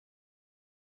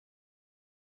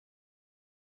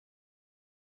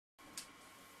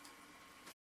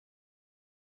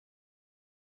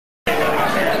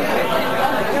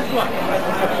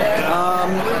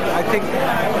think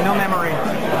no memory.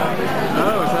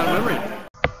 Oh, is that a memory?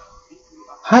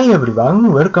 Hi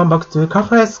everyone, welcome back to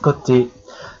Cafe Scotty.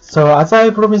 So as I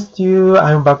promised you,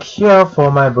 I'm back here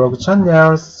for my blog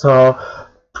channel, so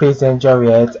please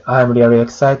enjoy it. I'm really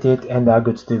excited and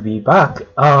good to be back.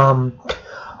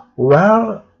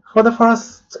 Well, for the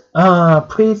first,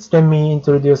 please let me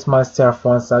introduce myself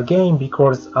once again,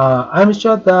 because I'm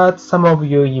sure that some of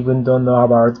you even don't know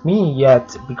about me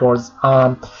yet, because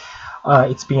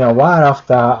it's been a while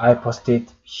after I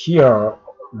posted here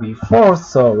before.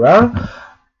 So well,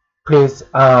 please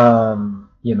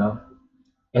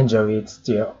enjoy it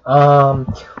still.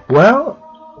 Well,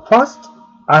 first,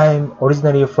 I'm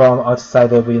originally from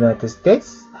outside of the United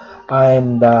States,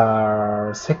 and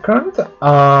second,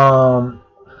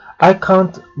 I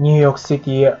count New York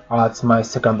City as my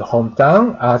second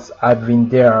hometown, as I've been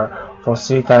there for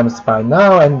 3 times by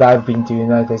now, and I've been to the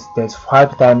United States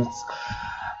 5 times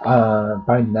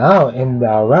by now. And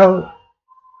well,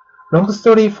 long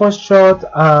story for short,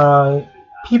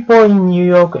 people in New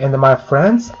York and my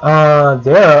friends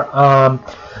there,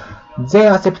 they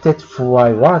accepted who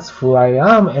I was, who I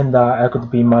am, and I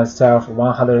could be myself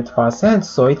 100%.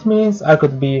 So it means I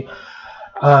could be,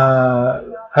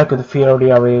 I could feel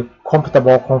really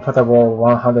comfortable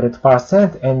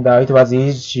 100%, and it was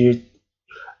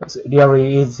really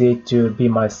easy to be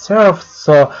myself.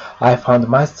 So I found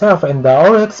myself, and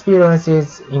all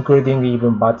experiences, including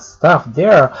even bad stuff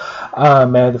there,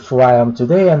 made who I am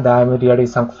today, and I'm really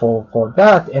thankful for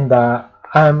that. And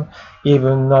I'm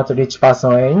even not a rich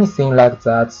person or anything like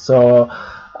that, so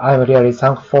I'm really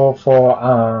thankful for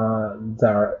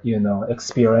the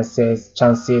experiences,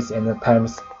 chances, and the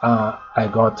times I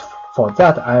got for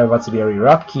that. I was really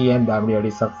lucky, and I'm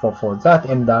really thankful for that.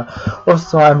 And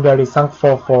also I'm really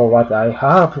thankful for what I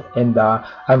have, and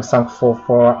I'm thankful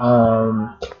for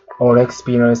all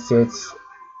experiences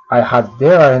I had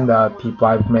there, and people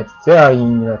I've met there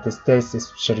in the United States,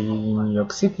 especially in New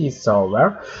York City. So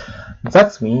well,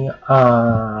 that's me.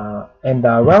 And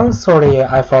well, sorry,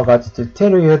 I forgot to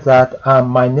tell you that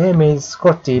my name is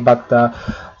Scotty, but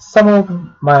some of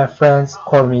my friends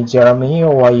call me Jeremy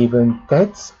or even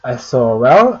Tetsu. So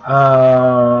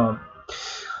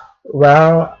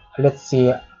well, let's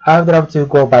see. I'd love to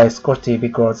go by Scotty,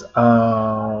 because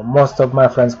most of my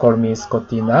friends call me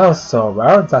Scotty now. So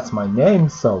well, that's my name.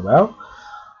 So well,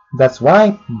 that's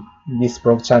why this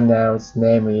blog channel's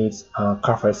name is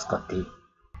Cafe Scotty.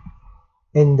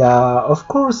 And of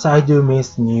course, I do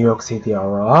miss New York City a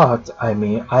lot. I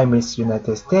mean, I miss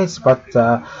United States, but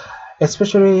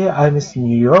especially I miss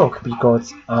New York,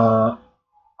 because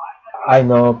I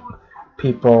know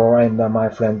people and my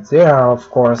friends there, of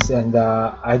course, and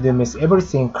I do miss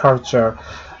everything, culture,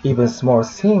 even small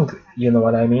thing, you know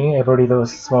what I mean, every little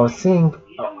small thing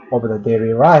of the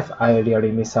daily life. I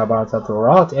really miss about that a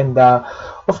lot. And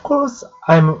of course,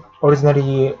 I'm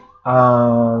originally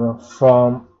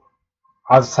from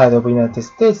outside of the United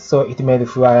States, so it made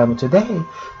who I am today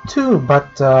too.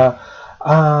 But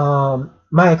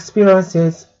my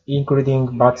experiences,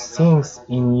 including bad things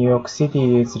in New York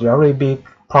City, is really big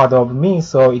part of me,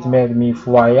 so it made me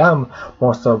who I am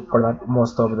most of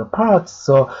the parts.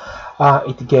 So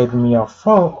it gave me a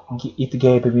hope,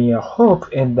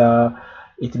 and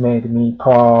it made me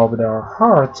power of the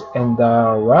heart. And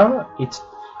well,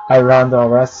 I learned a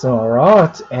lesson a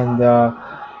lot, and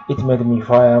it made me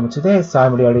who I am today. So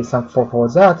I'm really thankful for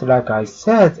that, like I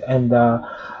said. And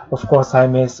of course, I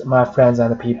miss my friends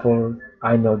and people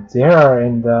I know there,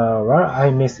 and well, I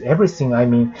miss everything. I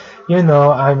mean,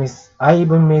 I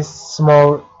even miss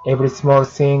every small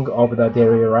thing of the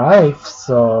daily life.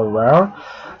 So well,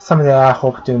 someday I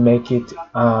hope to make it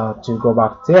to go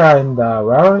back there. And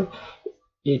well,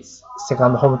 it's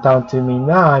second hometown to me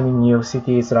now. I mean, New York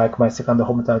City is like my second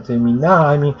hometown to me now.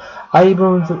 I mean, I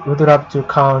even would love to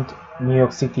count New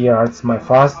York City as my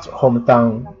first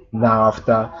hometown now,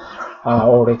 after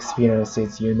all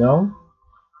experiences,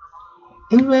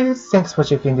 Anyways, thanks for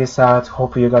checking this out.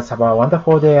 Hope you guys have a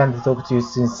wonderful day, and talk to you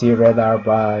soon. See you later.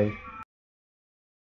 Bye.